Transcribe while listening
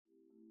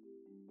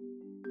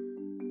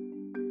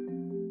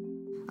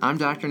I'm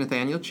Dr.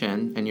 Nathaniel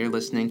Chin, and you're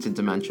listening to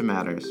Dementia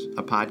Matters,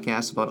 a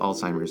podcast about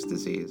Alzheimer's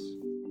disease.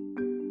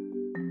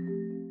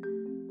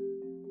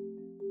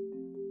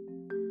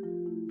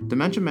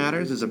 Dementia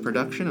Matters is a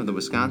production of the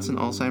Wisconsin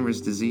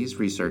Alzheimer's Disease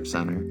Research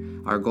Center.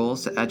 Our goal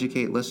is to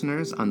educate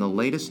listeners on the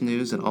latest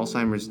news in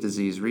Alzheimer's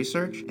disease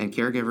research and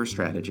caregiver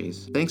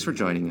strategies. Thanks for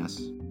joining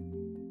us.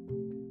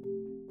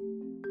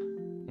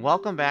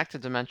 Welcome back to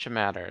Dementia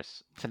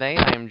Matters. Today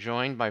I am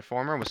joined by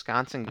former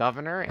Wisconsin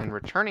governor and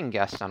returning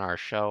guest on our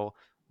show,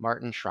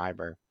 Martin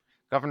Schreiber.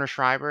 Governor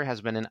Schreiber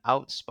has been an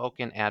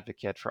outspoken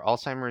advocate for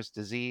Alzheimer's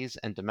disease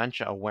and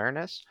dementia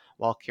awareness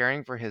while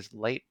caring for his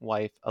late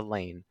wife,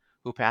 Elaine,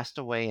 who passed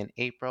away in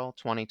April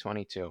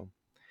 2022.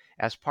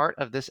 As part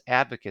of this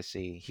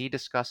advocacy, he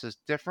discusses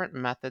different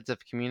methods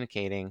of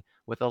communicating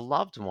with a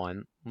loved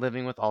one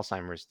living with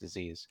Alzheimer's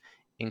disease,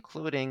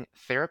 including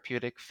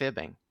therapeutic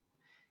fibbing.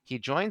 He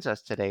joins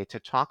us today to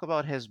talk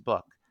about his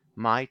book,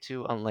 My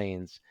Two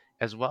Elaines,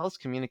 as well as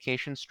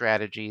communication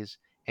strategies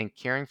and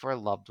caring for a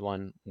loved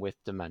one with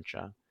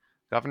dementia.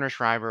 Governor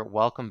Schreiber,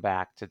 welcome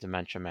back to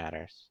Dementia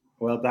Matters.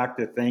 Well,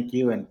 Doctor, thank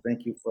you, and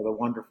thank you for the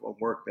wonderful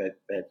work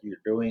that you're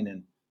doing,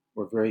 and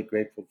we're very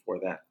grateful for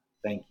that.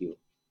 Thank you.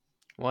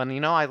 Well,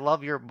 and I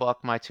love your book,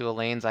 My Two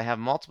Elaines. I have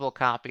multiple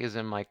copies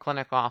in my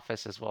clinic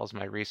office as well as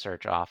my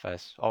research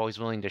office. Always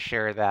willing to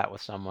share that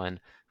with someone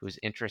who's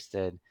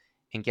interested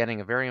in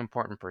getting a very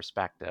important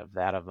perspective,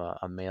 that of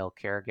a male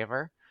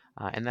caregiver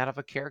and that of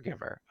a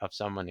caregiver of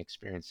someone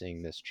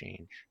experiencing this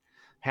change.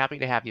 Happy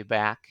to have you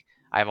back.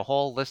 I have a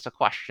whole list of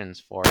questions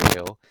for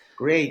you.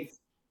 Great.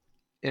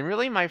 And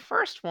really, my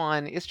first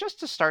one is just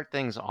to start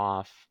things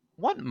off.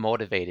 What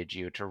motivated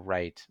you to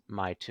write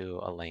My Two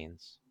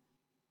Elaines?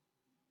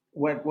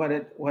 What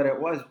it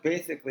was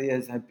basically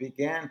is I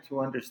began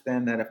to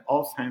understand that if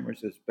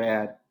Alzheimer's is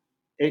bad,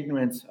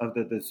 ignorance of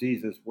the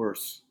disease is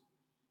worse.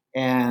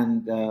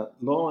 And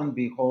lo and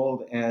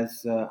behold,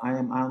 as I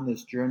am on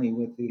this journey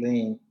with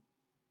Elaine,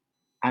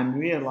 I'm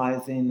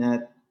realizing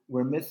that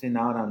we're missing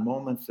out on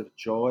moments of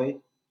joy.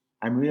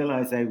 I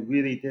realized I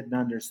really didn't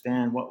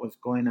understand what was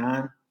going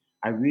on.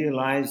 I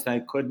realized I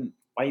couldn't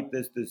fight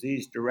this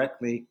disease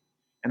directly.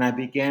 And I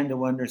began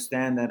to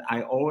understand that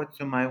I owe it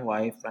to my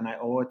wife and I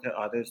owe it to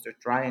others to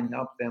try and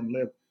help them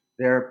live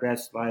their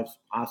best lives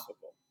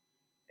possible.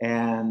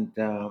 And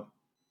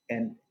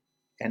and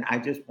and I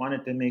just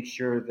wanted to make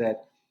sure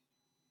that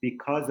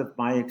because of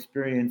my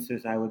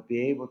experiences, I would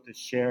be able to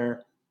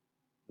share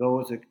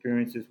those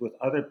experiences with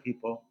other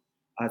people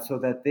so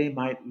that they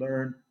might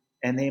learn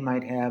and they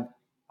might have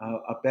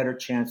a better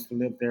chance to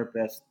live their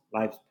best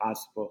lives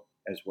possible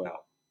as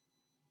well.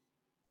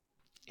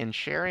 In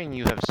sharing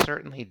you have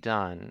certainly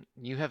done.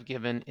 You have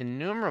given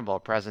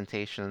innumerable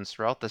presentations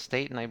throughout the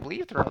state and I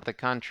believe throughout the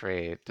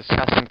country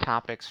discussing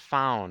topics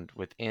found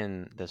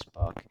within this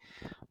book.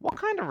 What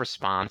kind of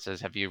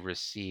responses have you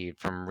received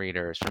from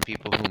readers, from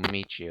people who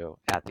meet you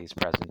at these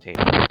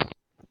presentations?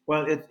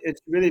 Well,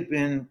 it's really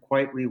been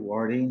quite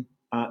rewarding.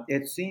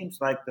 It seems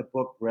like the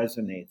book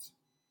resonates.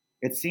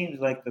 It seems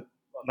like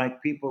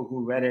like people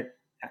who read it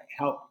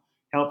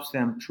helps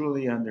them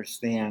truly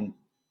understand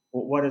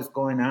what is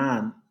going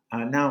on.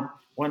 Now,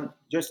 one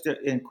just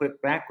in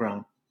quick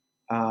background,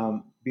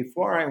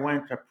 before I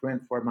went to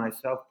print for my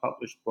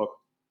self-published book,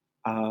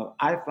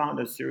 I found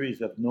a series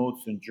of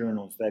notes and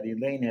journals that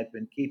Elaine had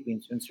been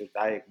keeping since her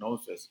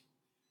diagnosis.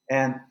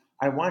 And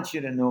I want you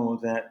to know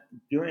that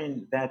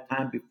during that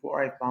time,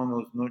 before I found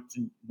those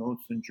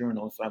notes and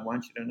journals, I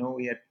want you to know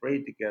we had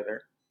prayed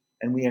together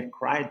and we had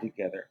cried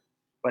together.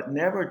 But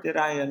never did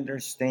I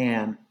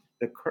understand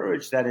the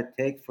courage that it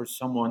takes for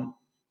someone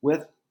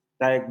with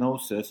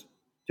diagnosis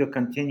to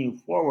continue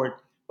forward.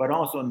 But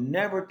also,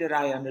 never did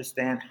I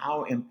understand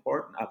how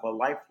important of a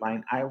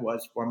lifeline I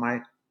was for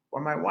my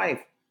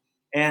wife.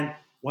 And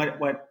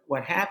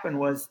what happened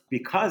was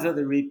because of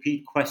the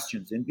repeat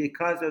questions and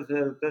because of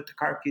the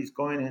car keys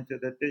going into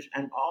the dish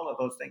and all of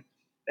those things,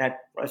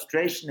 that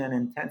frustration and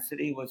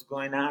intensity was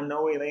going on.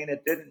 No, Elaine,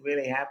 it didn't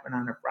really happen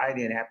on a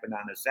Friday. It happened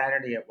on a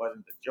Saturday. It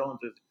wasn't the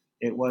Joneses.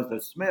 It was the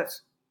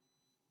Smiths.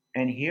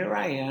 And here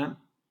I am,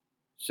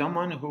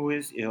 someone who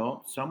is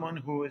ill, someone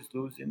who is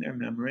losing their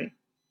memory,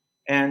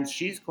 and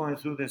she's going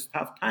through this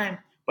tough time.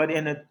 But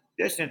in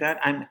addition to that,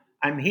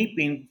 I'm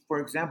heaping, for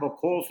example,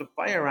 coals of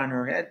fire on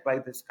her head by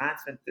this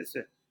constant,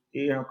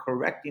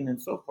 correcting and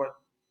so forth,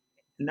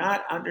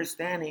 not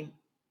understanding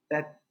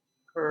that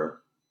her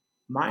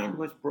mind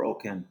was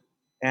broken,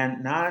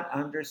 and not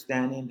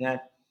understanding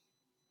that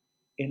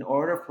in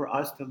order for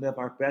us to live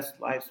our best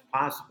lives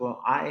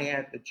possible, I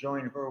had to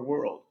join her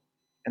world.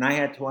 And I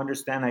had to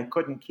understand I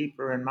couldn't keep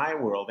her in my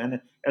world.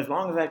 And as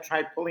long as I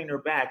tried pulling her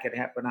back, it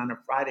happened on a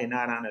Friday,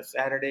 not on a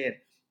Saturday, and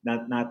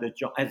not the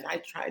as I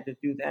tried to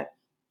do that,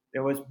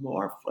 there was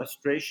more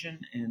frustration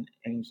and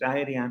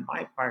anxiety on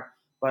my part,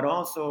 but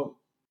also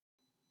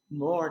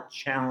more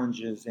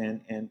challenges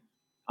and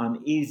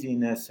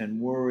uneasiness and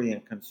worry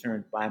and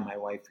concern by my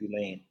wife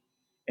Elaine.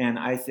 And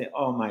I said,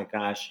 "Oh my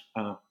gosh,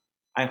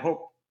 I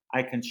hope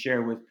I can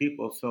share with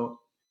people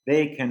so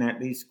they can at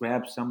least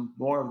grab some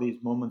more of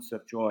these moments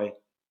of joy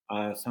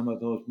some of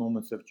those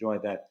moments of joy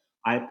that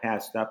I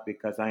passed up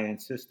because I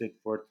insisted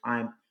for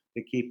time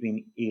to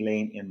keeping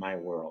Elaine in my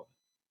world.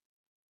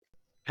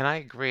 And I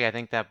agree. I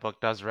think that book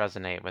does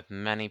resonate with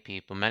many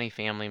people, many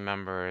family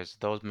members,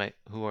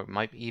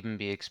 might even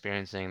be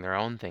experiencing their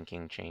own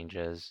thinking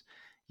changes.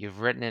 You've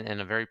written it in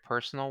a very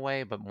personal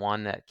way, but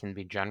one that can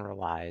be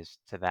generalized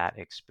to that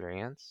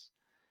experience.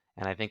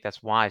 And I think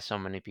that's why so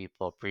many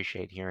people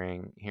appreciate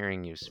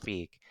hearing you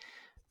speak.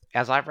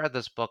 As I've read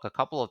this book a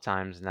couple of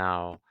times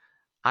now,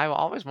 I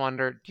always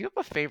wonder, do you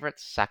have a favorite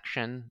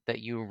section that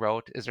you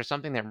wrote? Is there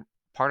something that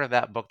part of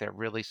that book that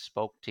really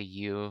spoke to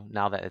you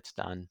now that it's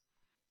done?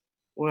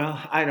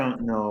 Well, I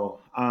don't know.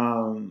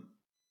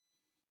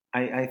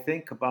 I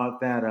think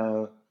about that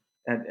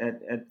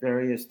at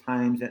various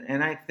times,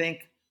 and I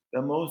think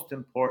the most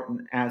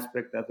important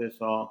aspect of this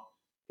all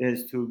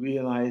is to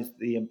realize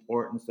the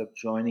importance of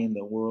joining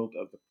the world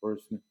of the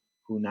person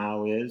who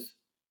now is,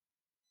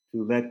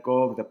 to let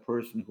go of the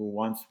person who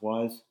once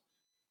was.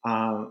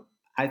 Um,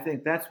 I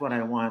think that's what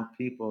I want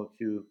people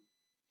to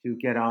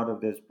get out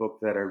of this book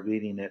that are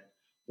reading it.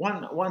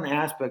 One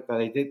aspect that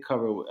I did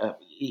cover,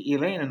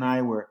 Elaine and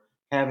I were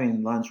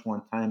having lunch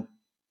one time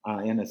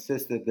in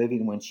assisted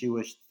living when she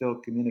was still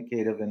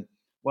communicative, and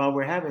while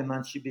we're having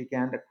lunch, she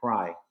began to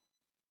cry.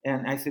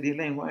 And I said,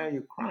 Elaine, why are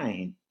you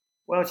crying?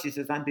 Well, she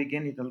says, I'm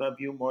beginning to love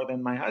you more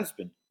than my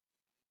husband.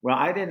 Well,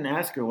 I didn't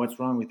ask her what's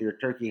wrong with your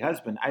turkey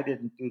husband. I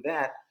didn't do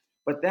that.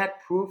 But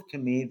that proved to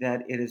me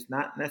that it is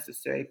not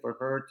necessary for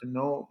her to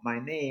know my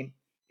name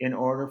in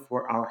order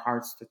for our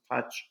hearts to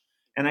touch.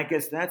 And I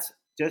guess that's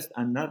just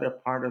another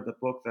part of the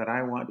book that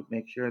I want to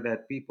make sure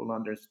that people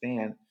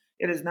understand.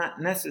 It is not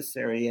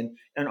necessary. And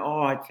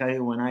oh, I tell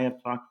you, when I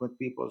have talked with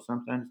people,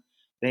 sometimes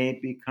they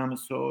become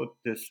so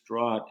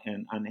distraught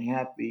and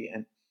unhappy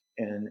and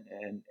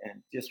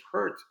just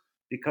hurt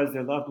because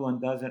their loved one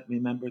doesn't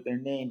remember their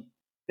name.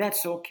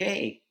 That's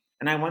okay.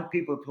 And I want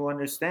people to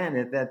understand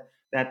it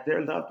that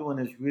their loved one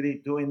is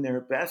really doing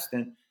their best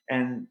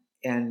and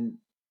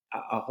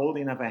a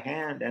holding of a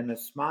hand and a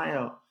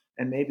smile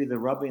and maybe the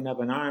rubbing of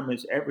an arm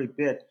is every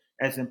bit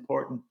as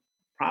important,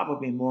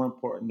 probably more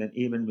important than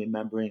even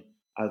remembering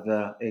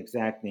the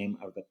exact name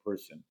of the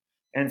person.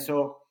 And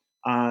so,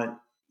 uh,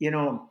 you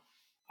know,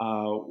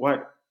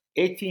 what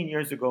 18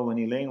 years ago when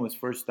Elaine was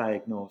first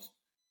diagnosed,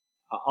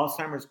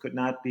 Alzheimer's could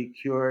not be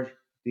cured,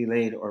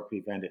 delayed, or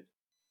prevented.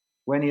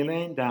 When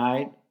Elaine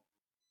died,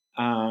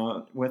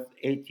 with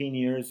 18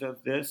 years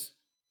of this,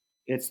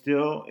 it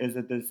still is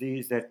a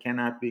disease that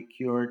cannot be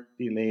cured,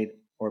 delayed,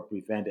 or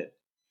prevented.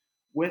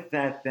 With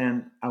that,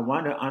 then, I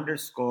want to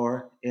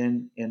underscore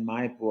in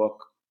my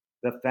book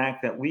the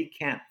fact that we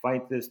can't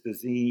fight this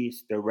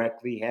disease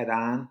directly head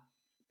on,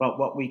 but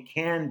what we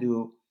can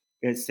do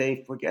is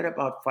say, forget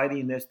about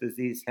fighting this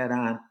disease head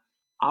on.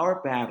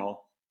 Our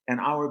battle and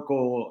our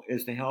goal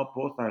is to help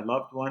both our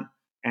loved one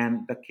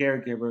and the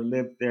caregiver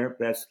live their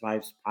best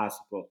lives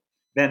possible.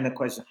 Then the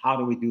question, how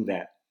do we do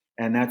that?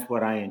 And that's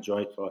what I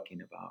enjoy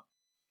talking about.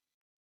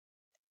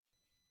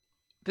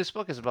 This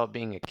book is about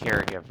being a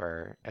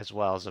caregiver as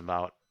well as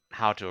about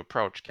how to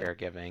approach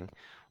caregiving.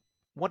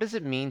 What does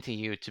it mean to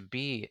you to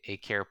be a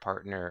care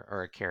partner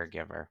or a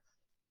caregiver?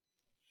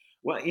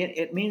 Well,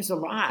 it means a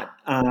lot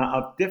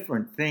of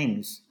different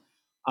things.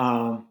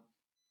 Um,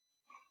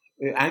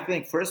 I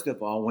think, first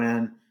of all,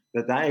 when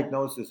the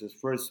diagnosis is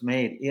first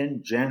made,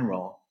 in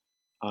general,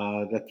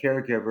 the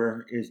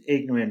caregiver is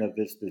ignorant of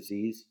this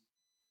disease.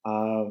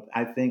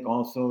 I think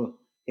also,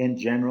 in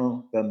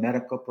general, the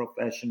medical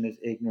profession is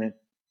ignorant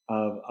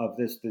of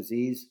this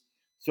disease.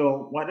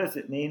 So, what does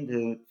it mean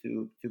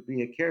to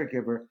be a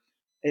caregiver?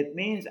 It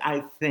means,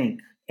 I think,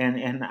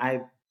 and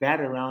I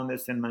bat around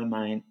this in my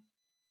mind,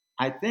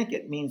 I think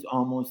it means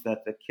almost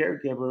that the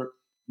caregiver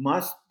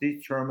must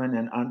determine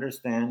and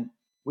understand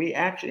we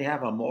actually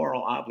have a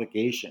moral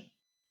obligation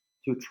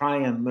to try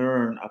and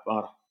learn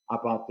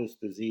about this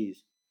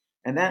disease.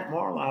 And that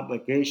moral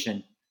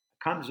obligation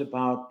comes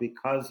about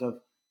because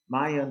of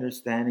my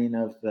understanding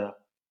of the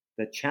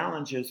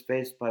challenges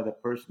faced by the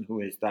person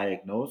who is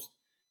diagnosed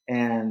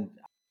and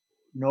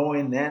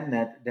knowing then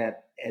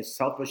that as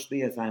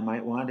selfishly as I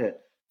might want to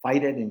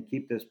fight it and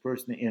keep this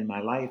person in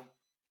my life,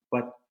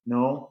 but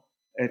no,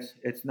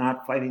 it's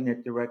not fighting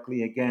it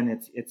directly. Again,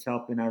 it's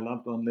helping our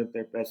loved one live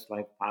their best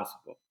life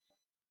possible,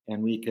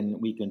 and we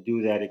can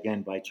do that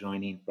again by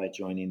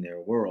joining their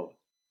world.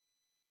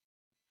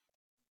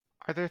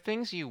 Are there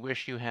things you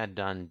wish you had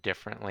done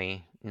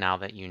differently now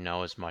that you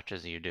know as much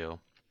as you do?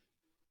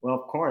 Well,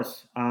 of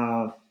course,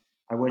 I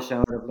wish I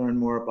would have learned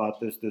more about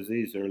this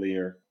disease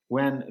earlier.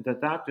 When the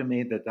doctor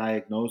made the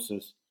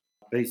diagnosis,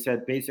 they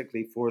said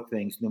basically four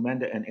things: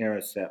 Numenda and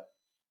Aricept.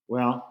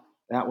 Well,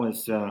 that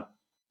was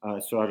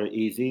sort of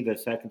easy. The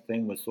second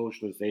thing was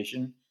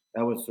socialization.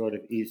 That was sort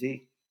of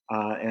easy.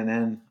 And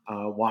then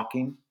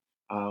walking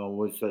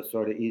was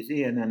sort of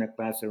easy. And then a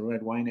glass of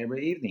red wine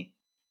every evening.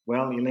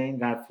 Well, Elaine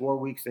got 4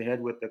 weeks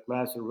ahead with the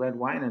glass of red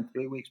wine and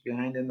 3 weeks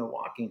behind in the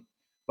walking.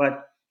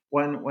 But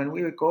when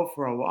we would go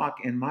for a walk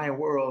in my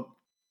world,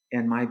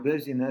 in my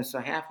busyness,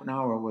 a half an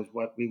hour was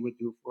what we would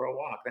do for a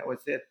walk. That was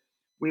it.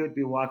 we would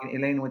be walking.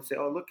 Elaine would say,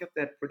 "Oh, look at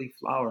that pretty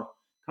flower.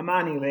 Come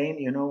on, Elaine.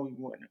 We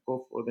want to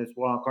go for this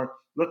walk." Or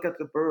look at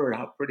the bird.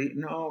 How pretty.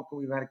 No,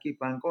 we got to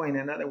keep on going.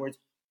 In other words,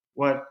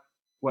 what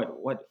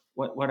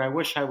what I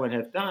wish I would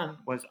have done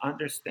was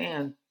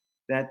understand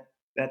that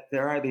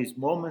there are these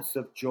moments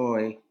of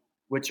joy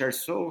which are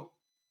so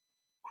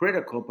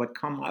critical but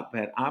come up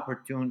at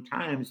opportune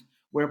times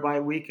whereby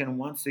we can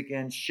once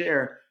again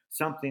share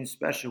something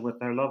special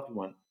with our loved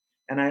one.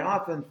 And I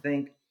often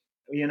think,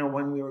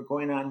 when we were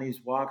going on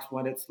these walks,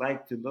 what it's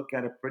like to look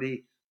at a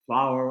pretty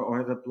flower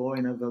or the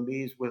blowing of the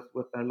leaves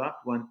with our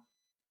loved one.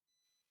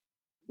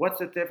 What's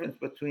the difference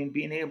between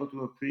being able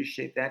to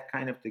appreciate that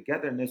kind of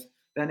togetherness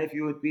than if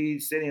you would be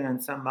sitting on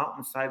some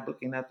mountainside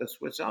looking at the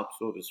Swiss Alps,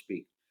 so to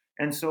speak?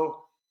 And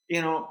so,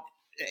 you know,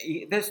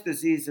 this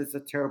disease is a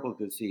terrible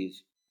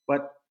disease.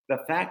 But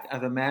the fact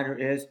of the matter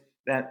is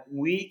that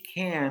we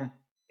can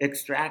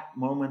extract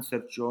moments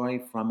of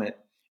joy from it,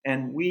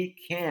 and we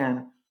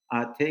can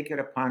take it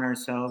upon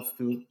ourselves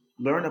to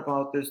learn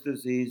about this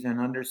disease and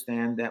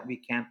understand that we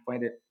can't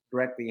fight it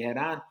directly head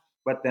on,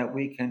 but that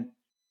we can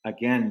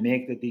again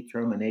make the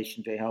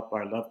determination to help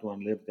our loved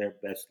one live their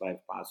best life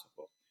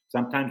possible.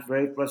 Sometimes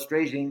very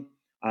frustrating,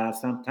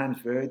 sometimes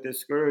very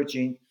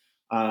discouraging,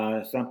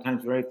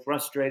 sometimes very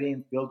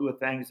frustrating, filled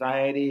with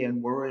anxiety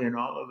and worry and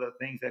all of the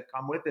things that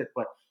come with it.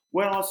 But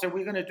what else are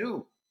we going to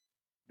do?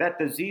 That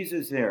disease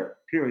is there,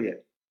 period.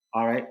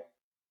 All right.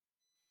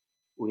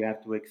 We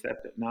have to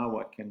accept it. Now,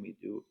 what can we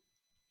do?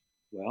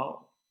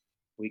 Well,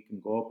 we can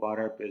go about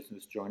our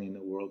business joining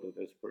the world of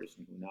this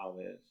person who now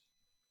is.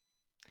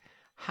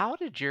 How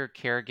did your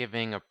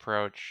caregiving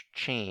approach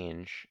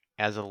change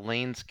as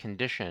Elaine's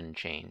condition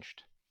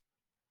changed?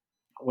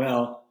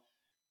 Well,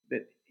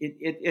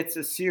 it's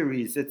a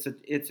series.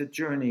 It's a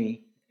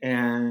journey,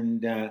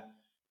 and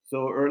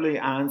so early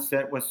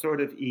onset was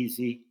sort of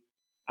easy.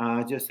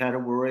 Just had to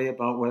worry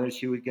about whether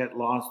she would get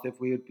lost if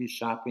we would be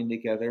shopping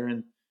together,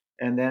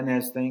 and then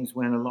as things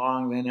went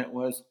along, then it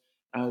was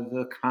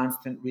the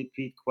constant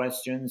repeat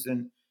questions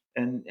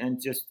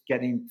and just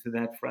getting to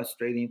that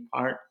frustrating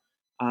part.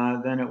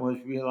 Then it was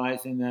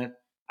realizing that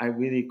I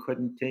really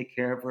couldn't take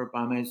care of her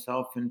by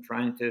myself and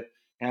trying to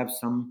have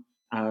some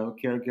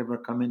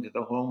caregiver come into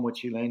the home,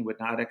 which Elaine would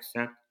not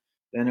accept.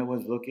 Then it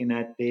was looking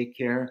at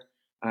daycare,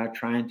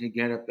 trying to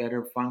get a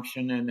better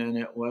function. And then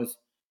it was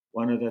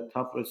one of the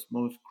toughest,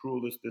 most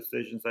cruelest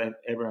decisions I've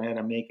ever had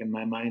to make in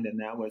my mind. And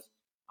that was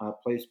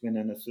placement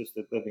in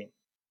assisted living.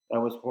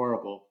 That was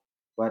horrible,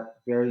 but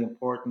very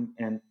important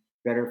and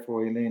better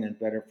for Elaine and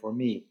better for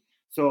me.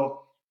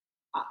 So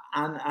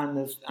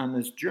on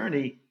this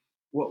journey,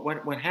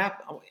 what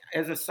happened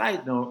as a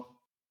side note,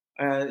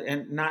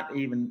 and not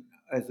even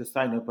as a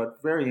side note,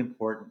 but very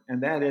important,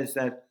 and that is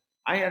that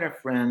I had a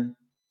friend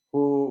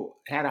who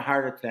had a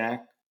heart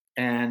attack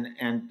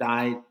and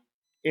died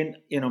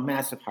in a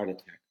massive heart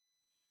attack.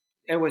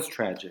 It was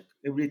tragic.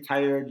 It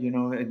retired, in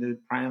the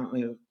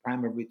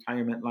prime of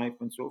retirement life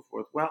and so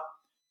forth. Well,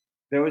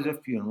 there was a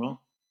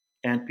funeral,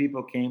 and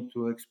people came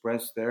to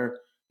express their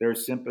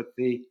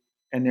sympathy,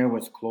 and there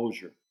was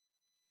closure.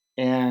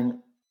 And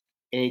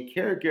a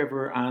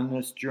caregiver on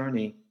this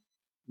journey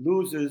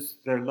loses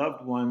their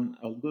loved one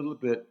a little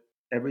bit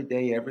every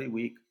day, every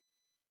week,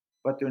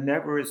 but there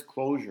never is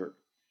closure.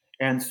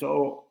 And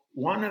so,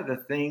 one of the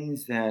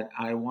things that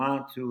I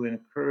want to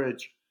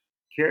encourage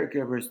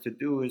caregivers to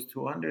do is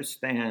to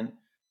understand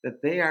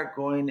that they are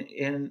going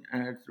in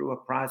through a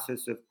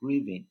process of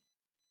grieving.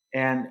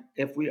 And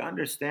if we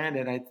understand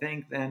it, I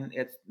think then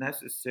it's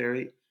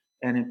necessary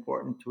and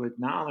important to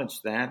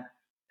acknowledge that.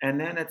 And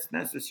then it's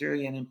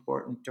necessary and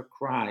important to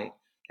cry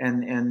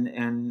and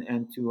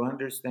to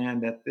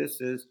understand that this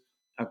is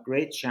a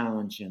great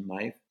challenge in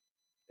life.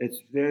 It's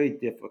very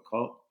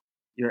difficult.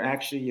 You're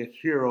actually a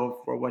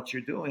hero for what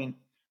you're doing.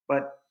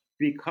 But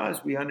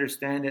because we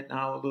understand it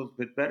now a little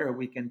bit better,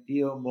 we can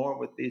deal more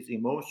with these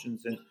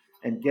emotions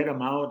and get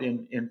them out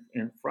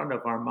in front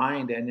of our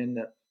mind and in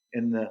the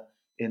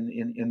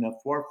in the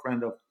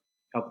forefront of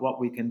what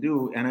we can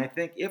do. And I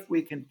think if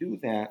we can do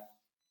that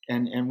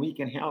and we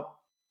can help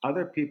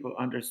other people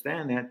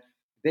understand that,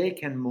 they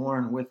can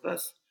mourn with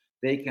us.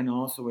 They can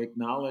also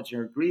acknowledge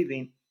our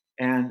grieving.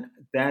 And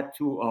that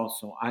too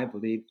also, I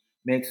believe,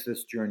 makes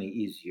this journey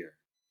easier.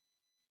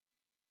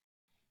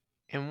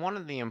 And one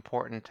of the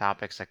important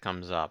topics that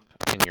comes up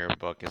in your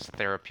book is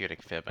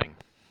therapeutic fibbing.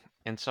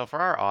 And so, for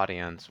our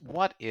audience,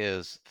 what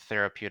is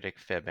therapeutic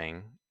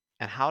fibbing,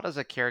 and how does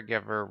a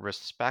caregiver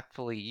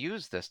respectfully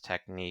use this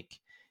technique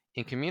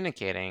in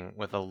communicating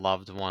with a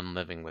loved one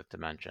living with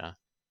dementia?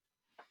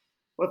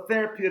 Well,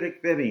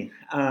 therapeutic fitting.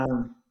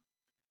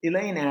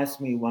 Elaine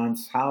asked me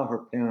once how her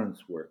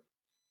parents were.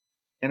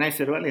 And I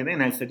said, "Well,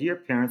 Elaine, I said, your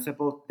parents are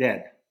both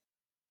dead."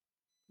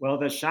 Well,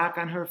 the shock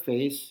on her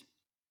face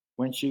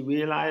when she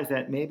realized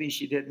that maybe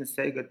she didn't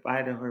say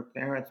goodbye to her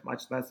parents,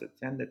 much less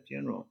attend the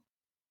funeral.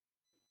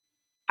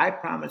 I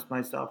promised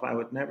myself I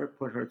would never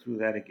put her through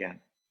that again.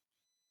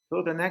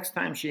 So the next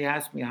time she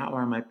asked me, "How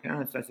are my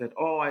parents?" I said,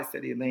 "Oh, I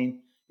said,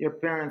 Elaine, your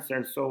parents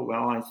are so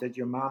well." I said,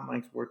 "Your mom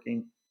likes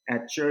working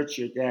At church,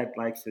 your dad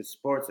likes his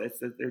sports. I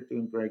said, they're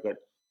doing very good.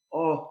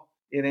 Oh,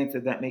 Elaine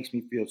said, that makes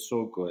me feel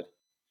so good.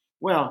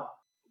 Well,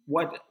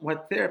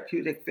 what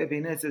therapeutic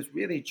fibbing is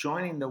really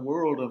joining the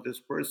world of this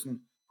person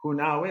who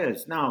now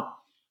is. Now,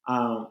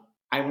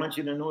 I want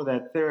you to know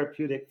that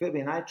therapeutic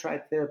fibbing, I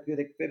tried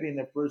therapeutic fibbing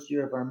the first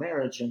year of our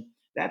marriage, and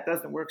that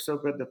doesn't work so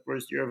good the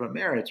first year of a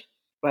marriage.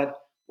 But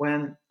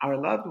when our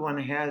loved one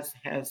has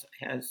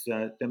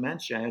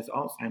dementia, has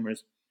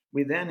Alzheimer's,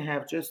 we then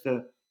have just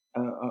a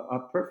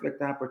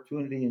perfect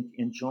opportunity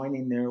in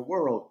joining their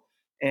world.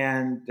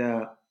 And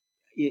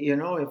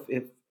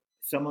if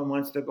someone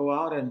wants to go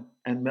out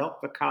and milk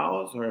the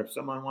cows, or if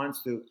someone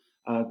wants to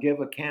give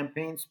a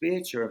campaign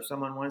speech, or if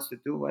someone wants to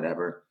do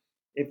whatever,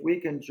 if we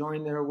can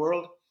join their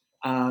world.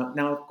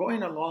 Now,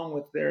 going along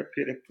with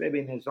therapeutic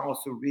fibbing is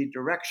also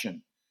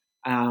redirection.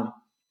 Um,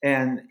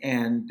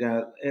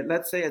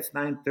 let's say it's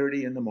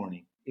 9:30 in the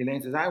morning.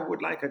 Elaine says, "I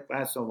would like a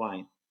glass of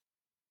wine."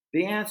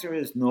 The answer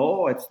is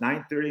no. It's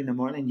 9:30 in the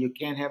morning. You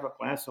can't have a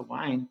glass of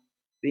wine.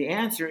 The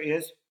answer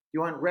is, do you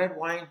want red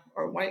wine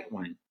or white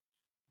wine?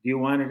 Do you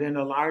want it in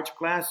a large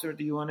glass, or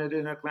do you want it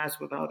in a glass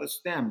without a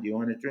stem? Do you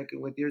want to drink it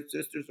with your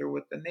sisters or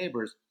with the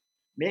neighbors?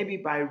 Maybe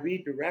by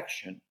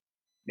redirection,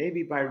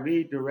 maybe by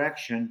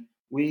redirection,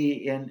 we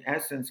in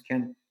essence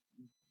can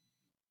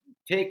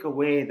take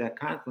away the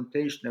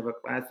confrontation of a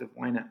glass of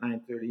wine at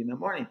 9:30 in the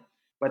morning.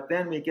 But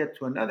then we get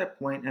to another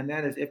point, and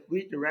that is, if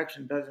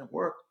redirection doesn't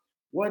work,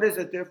 what is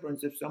the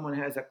difference if someone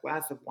has a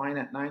glass of wine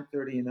at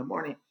 9:30 in the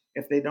morning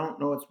if they don't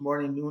know it's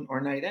morning, noon,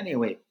 or night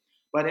anyway?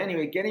 But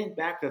anyway, getting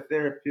back to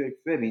therapeutic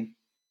fibbing,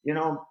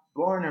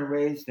 born and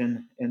raised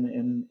in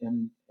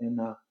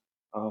a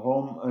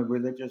home, a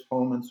religious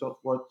home, and so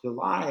forth, to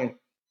lie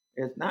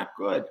is not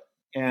good,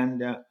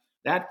 and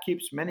that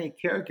keeps many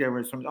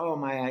caregivers from, oh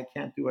my, I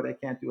can't do it, I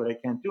can't do it, I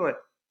can't do it.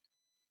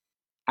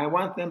 I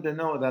want them to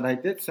know that I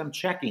did some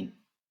checking.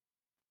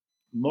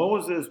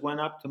 Moses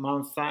went up to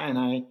Mount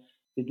Sinai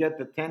to get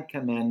the Ten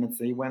Commandments.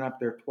 He went up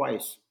there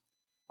twice.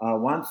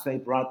 Once they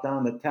brought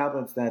down the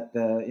tablets that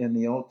in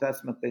the Old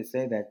Testament they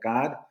say that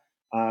God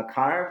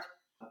carved,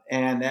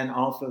 and then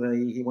also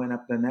he went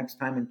up the next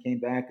time and came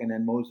back, and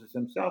then Moses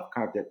himself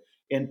carved it.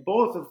 In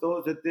both of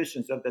those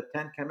editions of the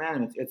Ten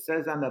Commandments, it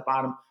says on the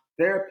bottom,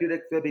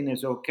 therapeutic fibbing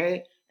is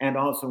okay and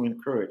also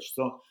encouraged.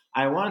 So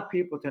I want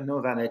people to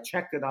know that I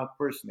checked it out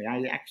personally.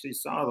 I actually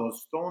saw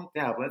those stone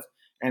tablets,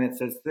 and it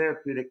says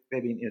therapeutic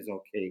fibbing is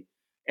okay.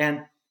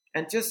 And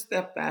just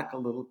step back a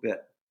little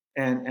bit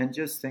and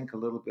just think a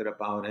little bit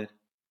about it,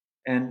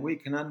 and we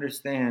can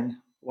understand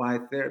why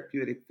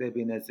therapeutic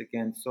fibbing is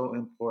again so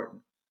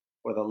important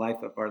for the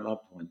life of our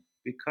loved one,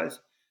 because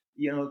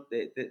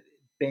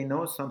they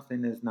know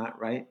something is not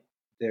right.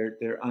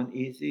 They're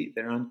uneasy,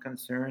 they're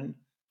unconcerned,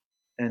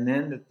 and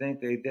then to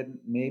think they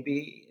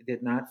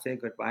did not say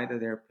goodbye to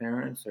their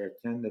parents or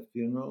attend the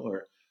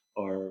funeral,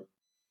 or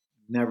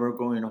never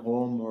going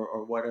home,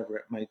 or whatever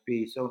it might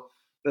be. So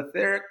the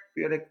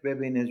therapeutic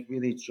fibbing is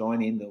really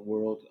joining the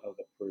world of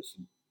the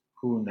person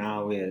who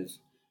now is,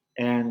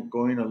 and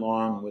going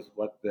along with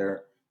what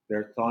their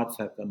thoughts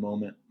at the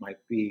moment might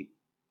be,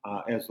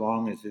 as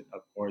long as it,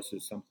 of course,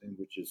 is something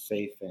which is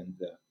safe and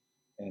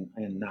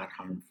not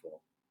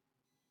harmful.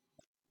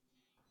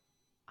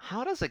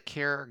 How does a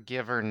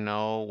caregiver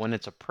know when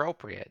it's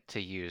appropriate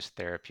to use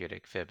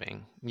therapeutic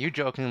fibbing? You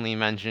jokingly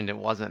mentioned it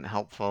wasn't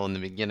helpful in the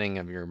beginning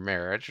of your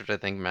marriage, which I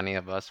think many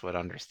of us would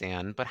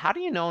understand. But how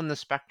do you know in the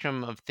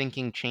spectrum of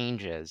thinking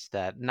changes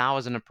that now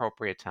is an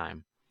appropriate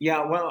time?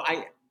 Yeah, well,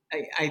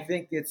 I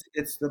think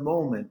it's the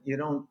moment. You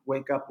don't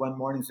wake up one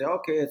morning and say,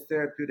 okay, it's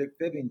therapeutic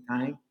fibbing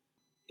time.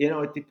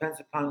 It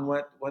depends upon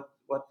what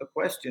the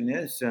question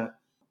is.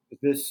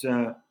 This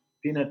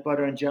peanut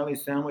butter and jelly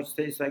sandwich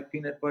tastes like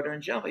peanut butter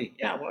and jelly.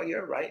 Yeah, well,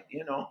 you're right.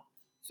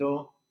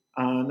 So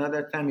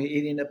another time you're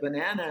eating a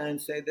banana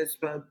and say this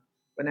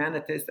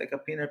banana tastes like a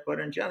peanut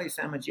butter and jelly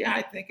sandwich. Yeah,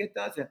 I think it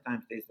does at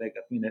times taste like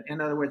a peanut. In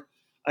other words,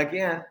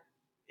 again,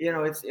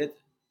 it's.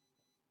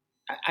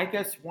 I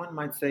guess one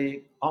might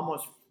say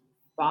almost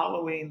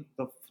following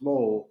the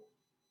flow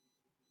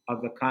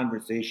of the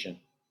conversation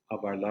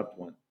of our loved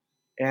one.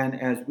 And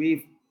as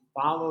we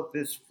follow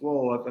this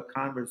flow of the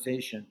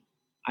conversation,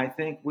 I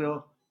think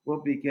we'll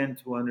begin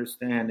to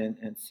understand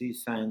and see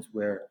signs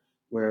where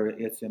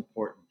it's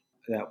important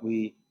that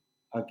we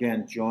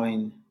again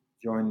join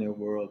their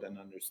world and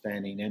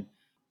understanding.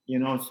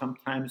 And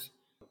sometimes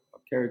a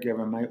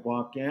caregiver might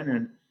walk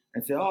in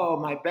and say, "Oh,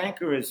 my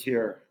banker is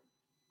here."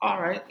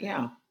 All right,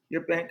 yeah,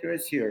 your banker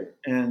is here.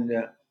 And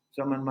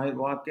someone might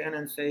walk in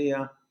and say,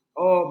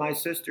 "Oh, my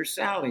sister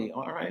Sally."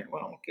 All right,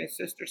 well, okay,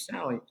 sister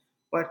Sally.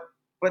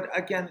 But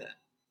again,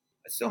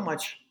 so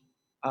much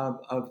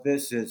of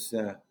this is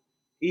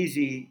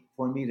easy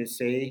for me to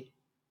say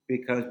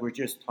because we're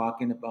just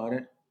talking about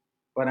it.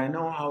 But I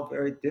know how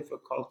very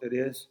difficult it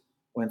is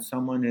when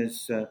someone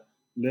is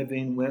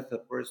living with a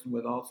person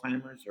with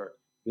Alzheimer's or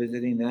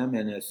visiting them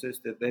in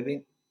assisted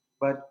living.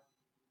 But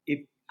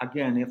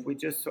if we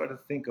just sort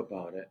of think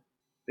about it,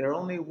 their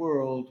only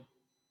world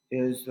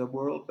is the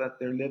world that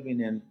they're living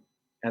in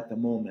at the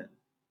moment.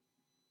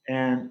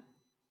 And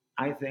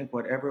I think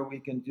whatever we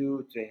can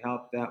do to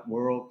help that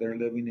world they're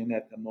living in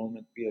at the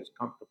moment be as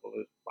comfortable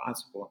as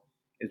possible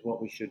is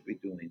what we should be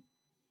doing.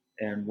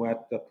 And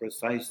what the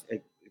precise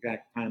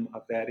exact time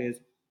of that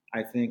is,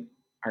 I think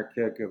our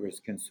caregivers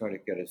can sort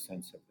of get a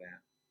sense of that.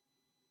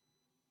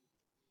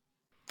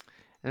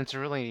 And it's a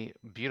really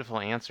beautiful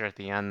answer at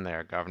the end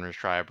there, Governor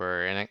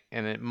Schreiber,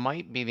 and it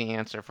might be the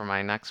answer for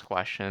my next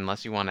question,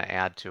 unless you want to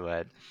add to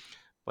it.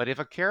 But if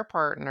a care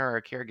partner or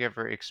a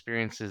caregiver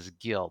experiences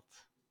guilt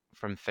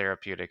from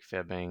therapeutic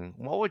fibbing,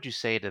 what would you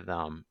say to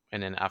them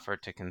in an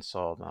effort to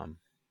console them?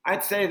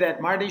 I'd say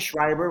that Marty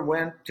Schreiber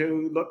went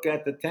to look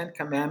at the Ten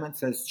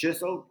Commandments as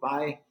chiseled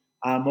by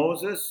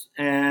Moses,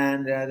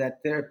 and that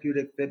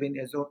therapeutic fibbing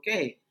is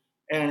okay.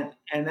 And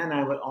then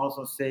I would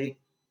also say,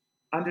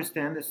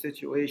 understand the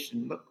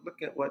situation.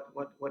 Look at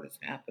what is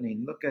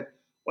happening. Look at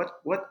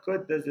what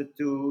good does it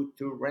do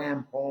to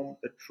ram home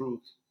the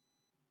truth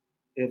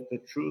if the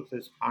truth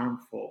is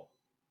harmful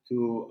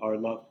to our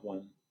loved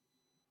one?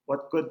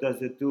 What good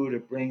does it do to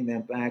bring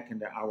them back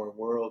into our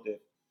world if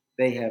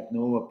they have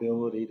no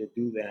ability to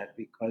do that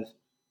because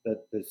the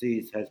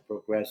disease has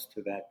progressed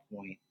to that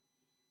point?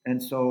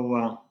 And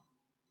so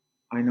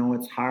I know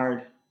it's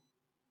hard,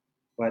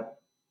 but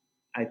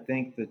I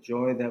think the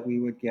joy that we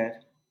would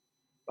get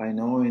by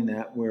knowing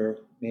that we're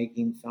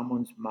making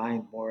someone's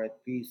mind more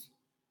at peace,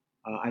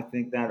 I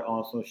think that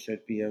also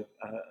should be a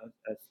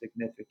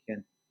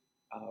significant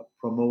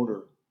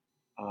promoter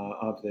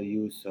of the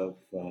use of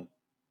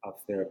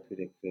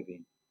therapeutic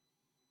living.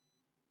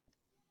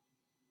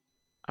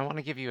 I want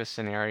to give you a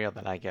scenario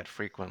that I get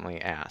frequently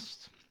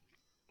asked.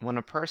 When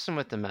a person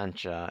with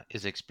dementia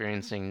is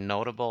experiencing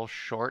notable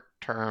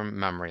short-term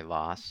memory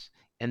loss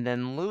and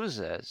then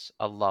loses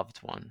a loved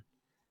one,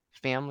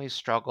 families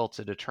struggle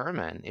to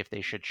determine if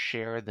they should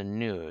share the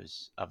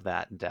news of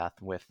that death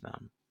with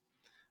them.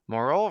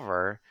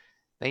 Moreover,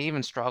 they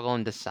even struggle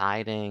in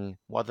deciding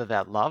whether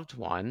that loved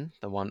one,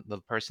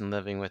 the person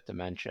living with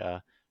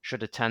dementia,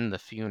 should attend the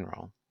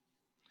funeral.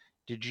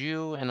 Did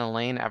you and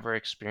Elaine ever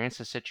experience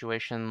a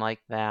situation like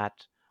that?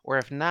 Or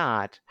if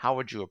not, how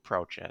would you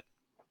approach it?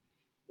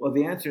 Well,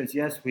 the answer is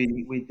yes,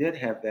 we did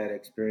have that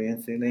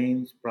experience.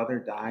 Elaine's brother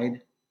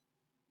died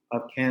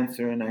of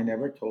cancer, and I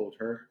never told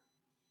her.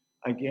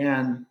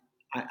 Again,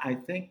 I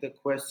think the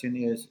question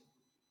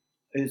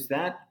is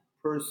that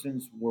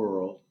person's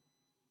world,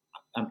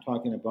 I'm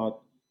talking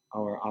about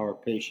our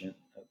patient,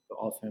 the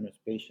Alzheimer's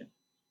patient,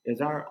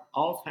 is our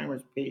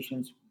Alzheimer's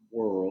patient's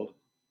world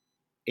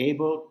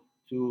able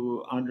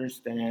to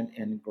understand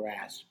and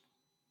grasp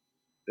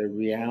the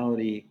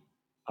reality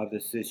of the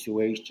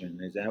situation?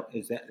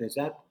 Is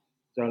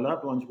their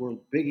loved ones were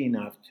big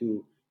enough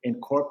to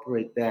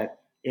incorporate that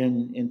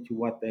into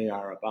what they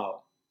are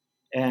about?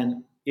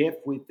 And if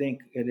we think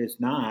it is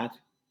not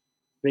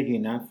big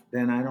enough,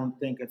 then I don't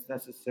think it's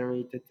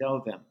necessary to tell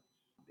them.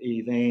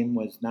 Elaine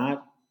was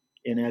not,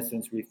 in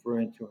essence,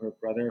 referring to her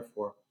brother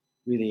for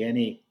really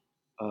any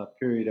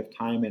period of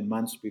time and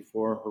months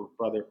before her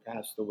brother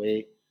passed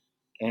away,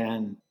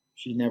 and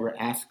she never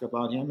asked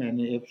about him.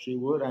 And if she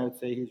would, I would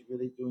say he's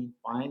really doing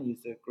fine.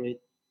 He's a great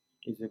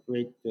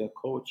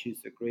coach.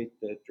 He's a great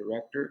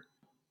director.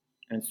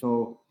 And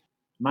so,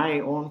 my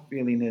own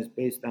feeling is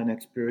based on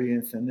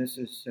experience. And this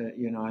is,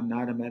 I'm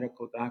not a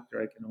medical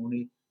doctor. I can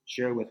only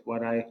share with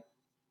what I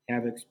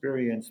have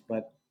experienced.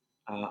 But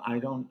I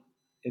don't.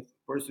 If the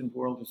person's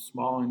world is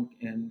small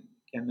and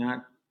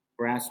cannot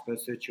grasp a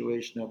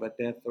situation of a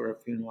death or a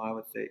funeral, I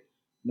would say,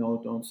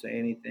 no, don't say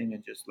anything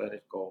and just let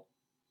it go.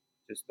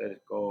 Just let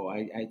it go.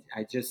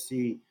 I just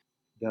see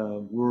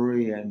the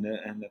worry and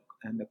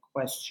the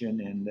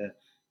question and the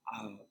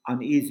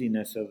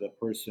uneasiness of the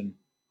person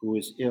who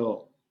is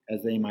ill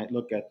as they might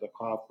look at the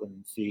coffin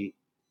and see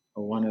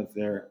one of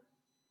their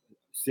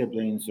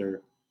siblings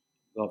or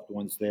loved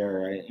ones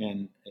there.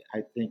 And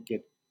I think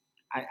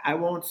I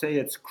won't say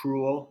it's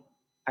cruel.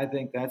 I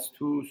think that's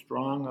too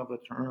strong of a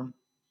term,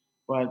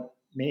 but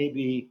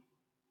maybe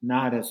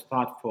not as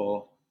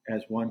thoughtful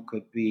as one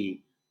could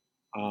be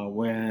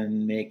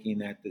when making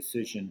that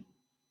decision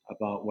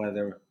about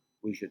whether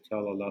we should tell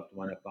a loved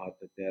one about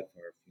the death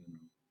or a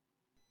funeral.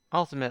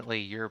 Ultimately,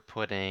 you're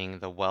putting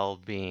the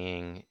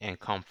well-being and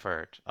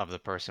comfort of the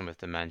person with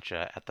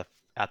dementia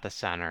at the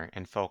center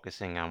and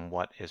focusing on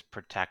what is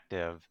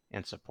protective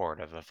and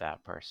supportive of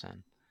that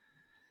person.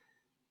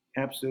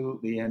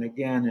 Absolutely, and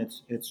again,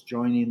 it's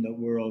joining the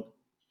world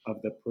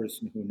of the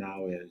person who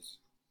now is.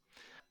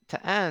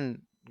 To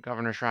end,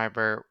 Governor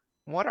Schreiber,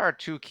 what are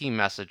two key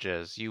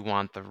messages you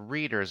want the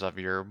readers of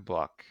your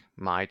book,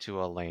 My Two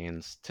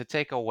Elaines, to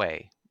take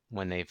away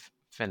when they've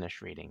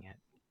finished reading it?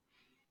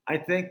 I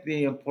think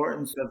the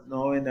importance of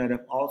knowing that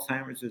if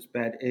Alzheimer's is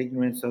bad,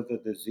 ignorance of the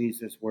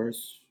disease is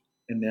worse,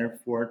 and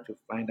therefore to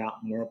find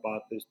out more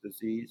about this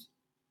disease.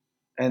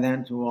 And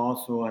then to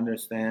also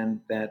understand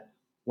that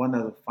one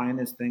of the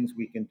finest things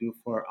we can do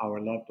for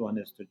our loved one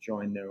is to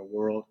join their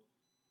world.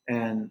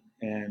 And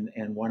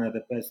one of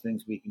the best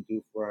things we can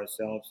do for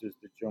ourselves is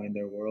to join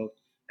their world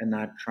and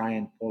not try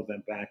and pull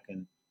them back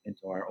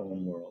into our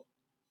own world.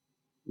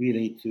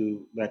 really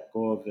to let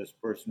go of this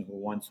person who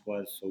once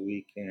was so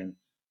we can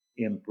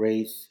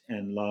embrace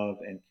and love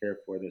and care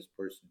for this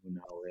person who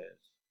now is.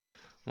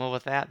 Well,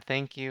 with that,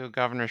 thank you,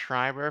 Governor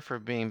Schreiber, for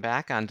being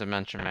back on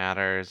Dementia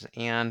Matters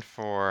and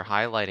for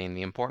highlighting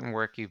the important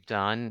work you've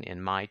done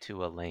in My Two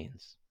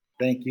Lanes.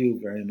 Thank you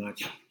very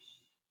much.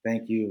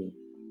 Thank you.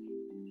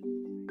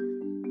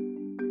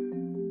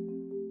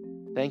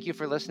 Thank you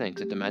for listening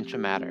to Dementia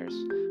Matters.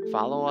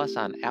 Follow us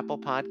on Apple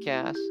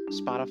Podcasts,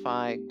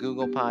 Spotify,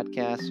 Google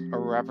Podcasts,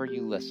 or wherever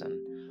you listen.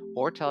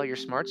 Or tell your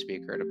smart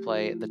speaker to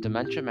play the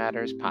Dementia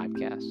Matters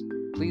podcast.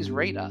 Please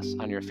rate us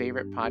on your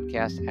favorite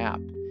podcast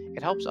app.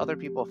 It helps other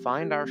people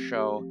find our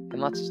show and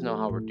lets us know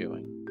how we're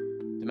doing.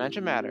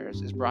 Dementia Matters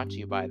is brought to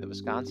you by the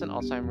Wisconsin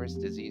Alzheimer's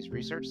Disease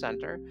Research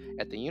Center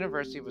at the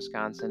University of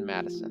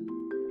Wisconsin-Madison.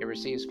 It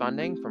receives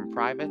funding from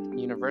private,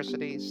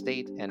 university,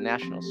 state, and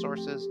national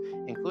sources,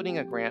 including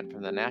a grant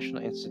from the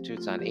National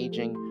Institutes on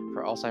Aging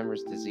for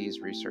Alzheimer's Disease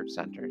Research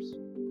Centers.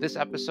 This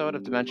episode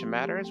of Dementia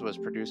Matters was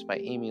produced by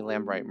Amy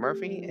Lambright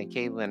Murphy and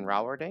Kaylin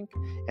Rowerdink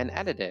and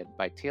edited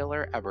by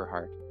Taylor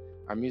Eberhardt.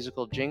 Our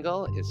musical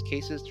jingle is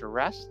Cases to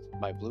Rest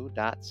by Blue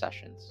Dot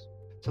Sessions.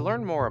 To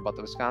learn more about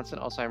the Wisconsin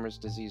Alzheimer's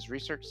Disease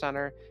Research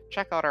Center,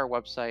 check out our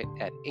website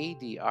at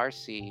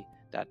adrc.wisc.edu.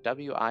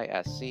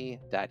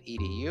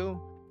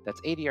 That's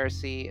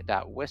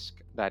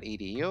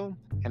adrc.wisc.edu,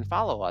 and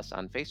follow us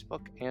on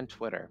Facebook and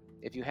Twitter.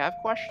 If you have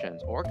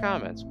questions or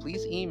comments,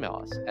 please email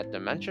us at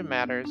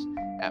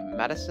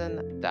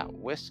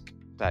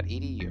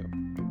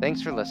dementiamatters@medicine.wisc.edu.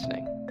 Thanks for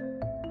listening.